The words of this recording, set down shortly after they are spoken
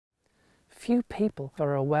Few people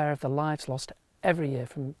are aware of the lives lost every year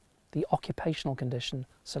from the occupational condition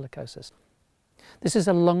silicosis. This is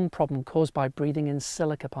a lung problem caused by breathing in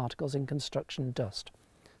silica particles in construction dust.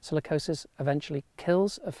 Silicosis eventually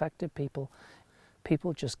kills affected people.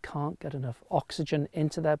 People just can't get enough oxygen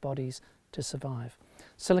into their bodies to survive.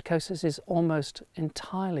 Silicosis is almost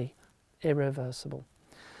entirely irreversible.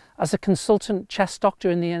 As a consultant chest doctor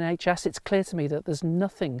in the NHS, it's clear to me that there's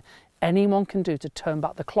nothing anyone can do to turn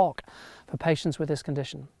back the clock for patients with this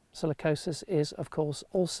condition. Silicosis is, of course,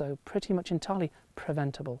 also pretty much entirely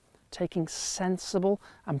preventable. Taking sensible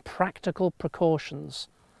and practical precautions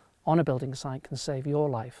on a building site can save your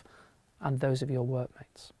life and those of your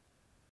workmates.